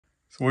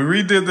So we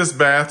redid this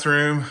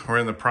bathroom. We're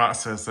in the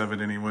process of it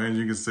anyway. As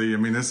you can see, I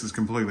mean, this is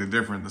completely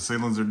different. The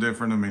ceilings are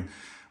different. I mean,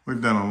 we've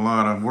done a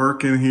lot of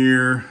work in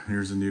here.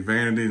 Here's a new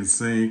vanity and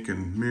sink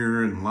and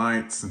mirror and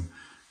lights and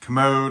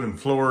commode and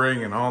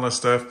flooring and all this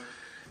stuff.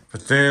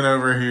 But then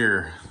over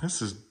here,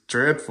 this is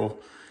dreadful.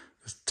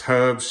 This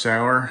tub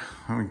shower,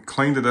 I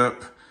cleaned it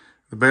up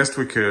the best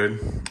we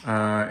could.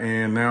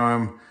 And now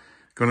I'm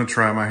gonna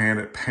try my hand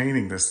at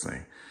painting this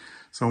thing.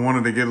 So I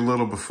wanted to get a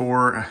little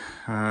before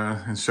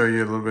and show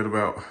you a little bit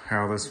about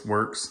how this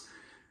works.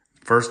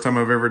 First time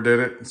I've ever did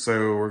it,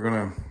 so we're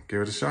gonna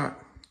give it a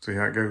shot, see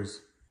how it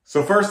goes.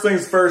 So first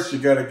things first, you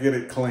gotta get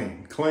it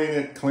clean. Clean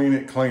it, clean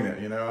it, clean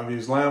it. You know, I've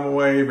used Lime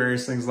Away,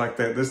 various things like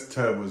that. This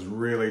tub was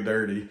really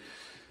dirty,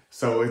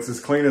 so it's as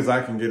clean as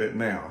I can get it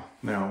now.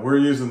 Now, we're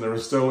using the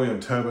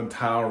Rust-Oleum Tub and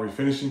Tile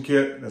Refinishing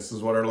Kit. This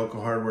is what our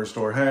local hardware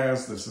store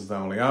has. This is the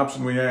only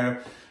option we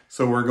have,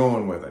 so we're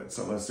going with it.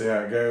 So let's see how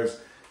it goes.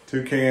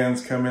 2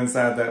 cans come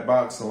inside that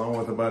box along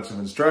with a bunch of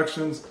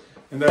instructions.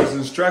 And those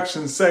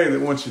instructions say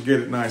that once you get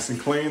it nice and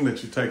clean,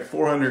 that you take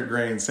 400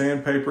 grain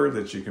sandpaper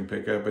that you can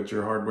pick up at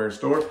your hardware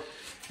store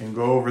and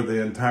go over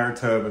the entire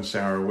tub and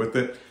shower with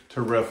it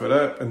to rough it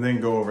up, and then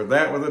go over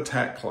that with a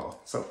tack cloth.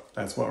 So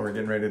that's what we're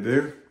getting ready to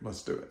do.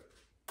 Let's do it.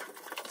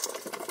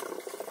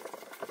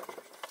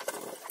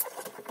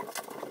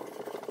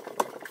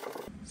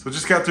 So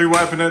just got through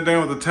wiping that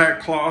down with a tack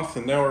cloth,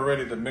 and now we're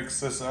ready to mix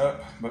this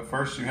up. But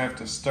first you have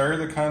to stir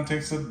the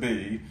contents of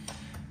B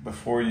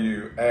before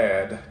you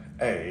add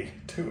A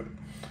to it.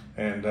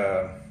 And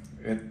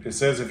it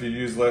says if you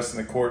use less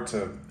than a quart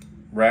to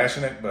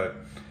ration it, but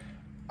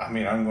I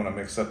mean, I'm gonna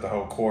mix up the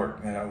whole quart,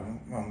 and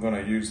I'm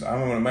gonna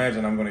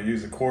imagine I'm gonna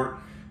use a quart.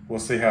 We'll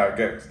see how it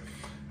goes.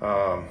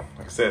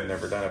 Like I said,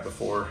 never done it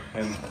before.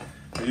 And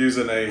I'm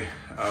using a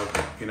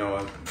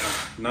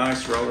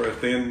nice roller, a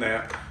thin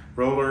nap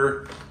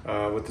roller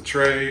with the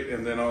tray,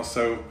 and then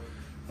also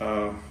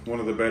one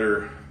of the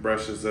better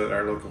brushes that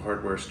our local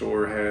hardware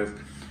store has,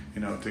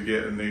 you know, to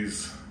get in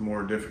these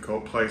more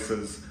difficult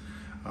places.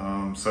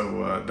 I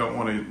don't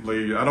want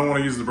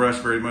to use the brush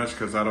very much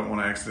because I don't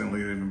want to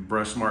accidentally leave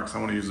brush marks. I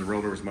want to use the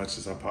roller as much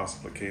as I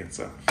possibly can.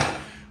 So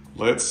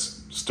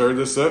let's stir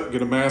this up,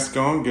 get a mask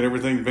on, get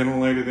everything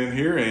ventilated in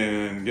here,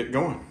 and get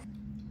going.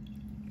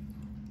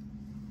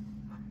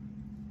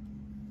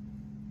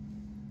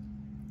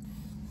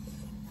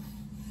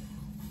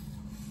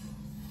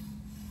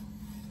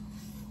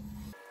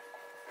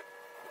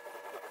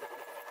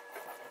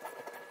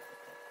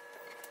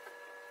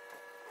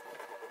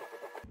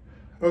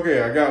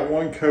 Okay, I got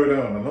one coat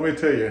on, and let me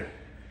tell you,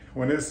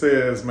 when it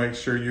says make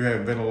sure you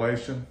have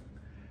ventilation,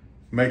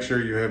 make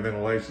sure you have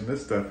ventilation.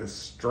 This stuff is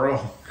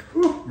strong.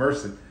 Whew,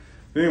 mercy.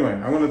 Anyway,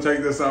 I'm gonna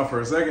take this off for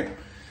a second,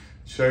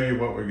 show you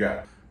what we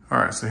got. All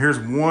right, so here's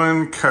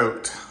one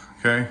coat,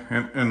 okay?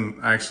 And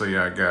actually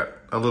I got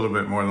a little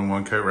bit more than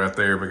one coat right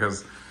there,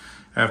 because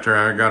after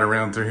I got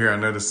around through here, I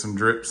noticed some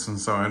drips, and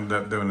so I ended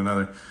up doing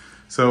another.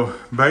 So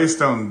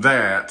based on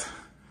that,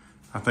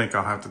 I think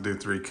I'll have to do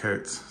 3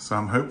 coats. So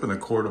I'm hoping a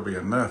quart will be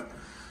enough,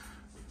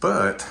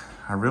 but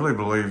I really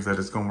believe that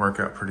it's gonna work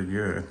out pretty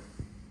good.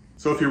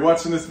 So if you're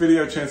watching this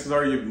video, chances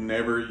are you've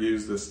never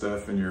used this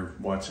stuff and you're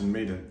watching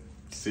me to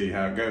see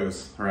how it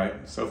goes, right?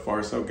 So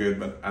far so good,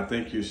 but I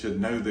think you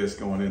should know this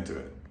going into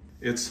it.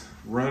 It's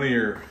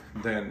runnier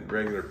than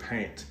regular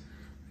paint.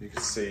 You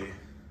can see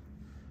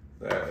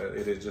that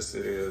it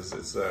is.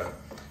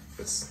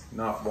 It's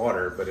not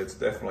water, but it's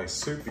definitely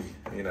soupy,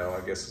 you know,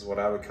 I guess is what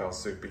I would call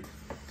soupy.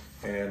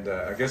 And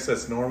I guess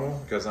that's normal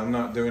because I'm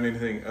not doing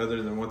anything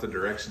other than what the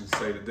directions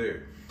say to do.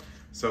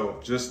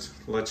 So just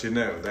to let you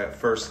know, that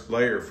first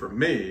layer for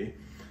me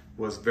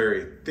was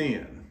very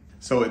thin.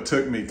 So it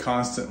took me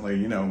constantly,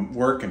 you know,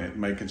 working it,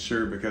 making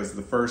sure, because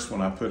the first one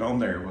I put on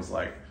there was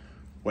like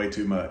way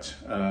too much.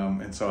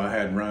 And so I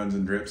had runs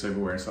and drips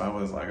everywhere. So I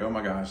was like, oh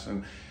my gosh.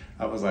 And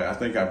I was like, I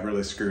think I've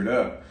really screwed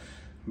up.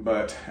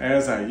 But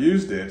as I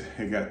used it,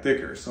 it got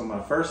thicker. So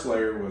my first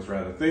layer was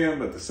rather thin,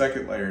 but the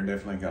second layer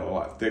definitely got a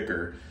lot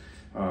thicker.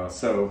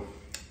 So,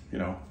 you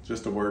know,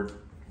 just a word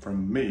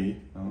from me.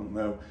 I don't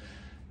know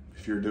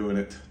if you're doing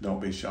it,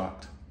 don't be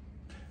shocked.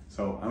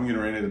 So I'm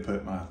getting ready to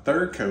put my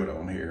 3rd coat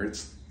on here.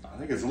 I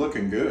think it's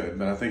looking good,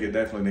 but I think it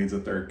definitely needs a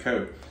 3rd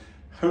coat.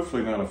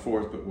 Hopefully not a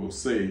 4th, but we'll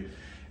see.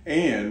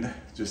 And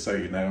just so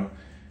you know,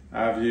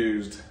 I've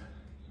used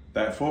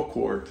that full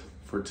quart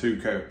for 2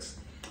 coats.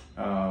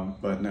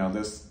 But now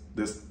this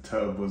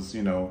tub was,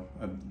 you know,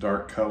 a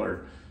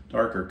darker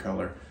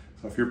color.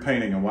 So if you're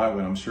painting a white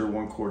one, I'm sure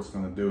 1 quart's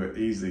gonna do it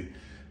easy.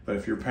 But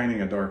if you're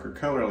painting a darker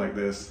color like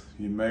this,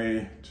 you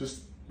may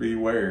just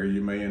beware,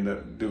 you may end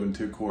up doing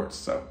 2 quarts.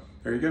 So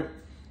there you go,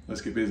 let's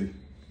get busy.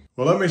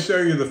 Well, let me show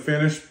you the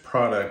finished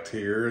product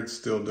here. It's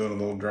still doing a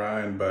little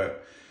drying,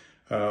 but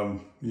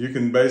you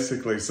can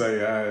basically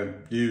say I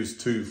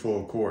used 2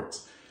 full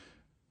quarts.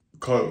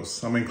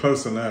 Close, I mean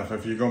close enough.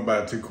 If you're gonna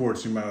buy 2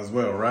 quarts, you might as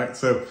well, right?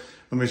 So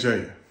let me show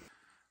you.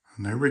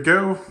 And there we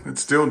go,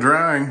 it's still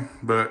drying,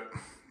 but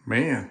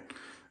man,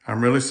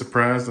 I'm really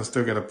surprised. I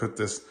still got to put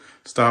this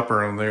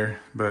stopper on there,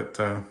 but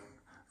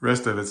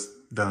rest of it's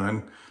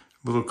done.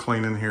 A little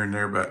cleaning here and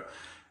there, but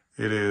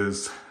it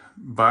is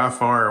by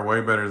far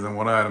way better than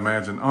what I'd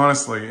imagined.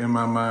 Honestly, in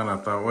my mind, I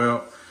thought,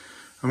 well,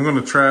 I'm going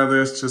to try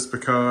this just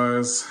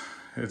because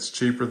it's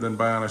cheaper than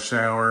buying a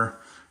shower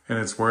and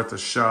it's worth a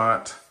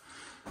shot.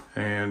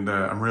 And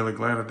I'm really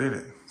glad I did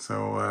it.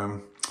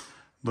 So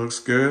looks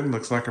good.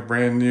 Looks like a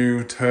brand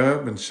new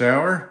tub and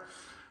shower.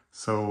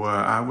 So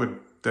I would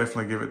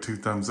definitely give it 2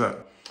 thumbs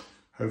up.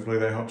 Hopefully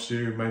that helps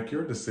you make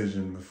your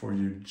decision before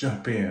you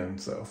jump in.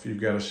 So if you've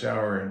got a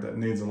shower that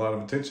needs a lot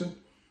of attention,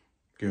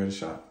 give it a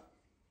shot.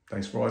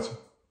 Thanks for watching.